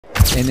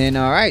And then,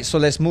 all right, so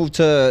let's move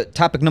to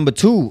topic number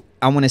 2.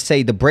 I want to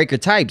say the breaker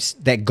types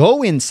that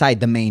go inside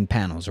the main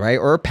panels, right?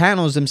 Or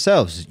panels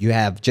themselves. You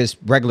have just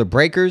regular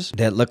breakers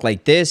that look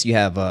like this. You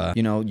have,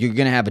 you know, you're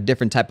going to have a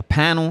different type of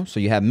panel. So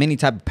you have many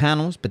type of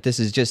panels, but this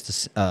is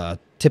just a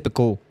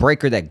typical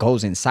breaker that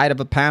goes inside of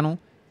a panel.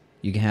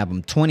 You can have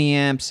them 20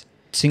 amps,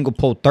 single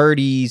pole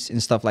 30s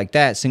and stuff like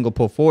that. Single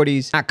pole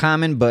 40s, not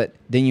common, but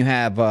then you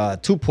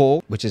have 2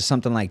 pole, which is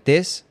something like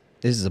this.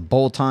 This is a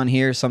bolt-on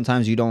here.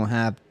 Sometimes you don't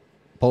have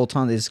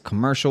bolt-on. This is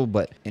commercial,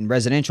 but in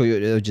residential,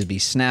 it'll just be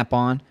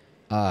snap-on.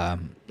 A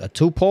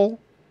 2-pole.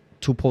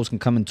 2 poles can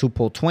come in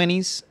 2-pole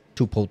 20s,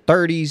 2-pole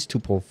 30s,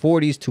 2-pole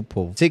 40s,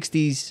 2-pole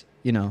 60s,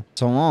 you know,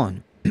 so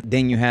on.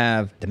 Then you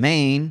have the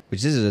main,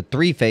 which this is a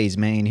 3-phase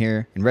main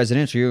here. In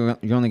residential, you're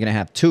only going to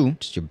have 2.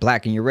 Just your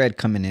black and your red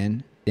coming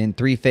in. Then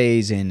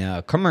 3-phase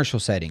in commercial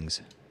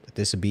settings.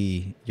 This would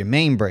be your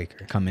main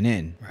breaker coming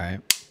in,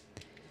 right?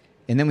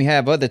 And then we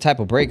have other type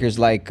of breakers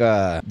like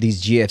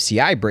these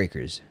GFCI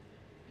breakers.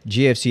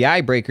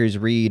 GFCI breakers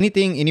read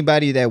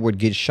anybody that would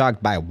get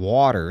shocked by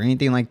water or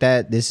anything like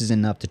that. This is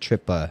enough to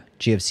trip a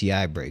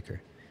GFCI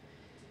breaker.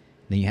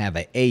 Then you have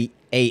a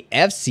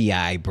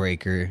AFCI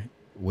breaker,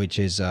 which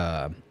is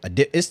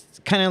it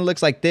kind of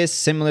looks like this,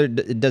 similar.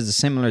 It does a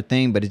similar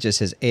thing, but it just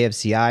says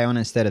AFCI on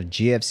it instead of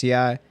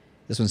GFCI.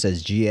 This one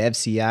says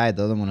GFCI.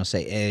 The other one will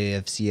say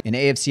AFCI. And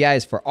AFCI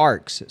is for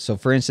arcs. So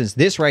for instance,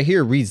 this right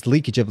here reads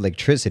leakage of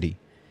electricity.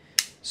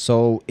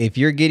 So if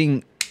you're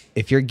getting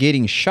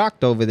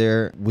shocked over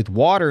there with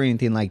water or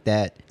anything like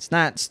that, it's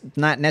not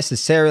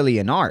necessarily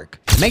an arc.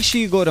 Make sure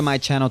you go to my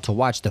channel to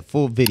watch the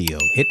full video.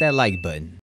 Hit that like button.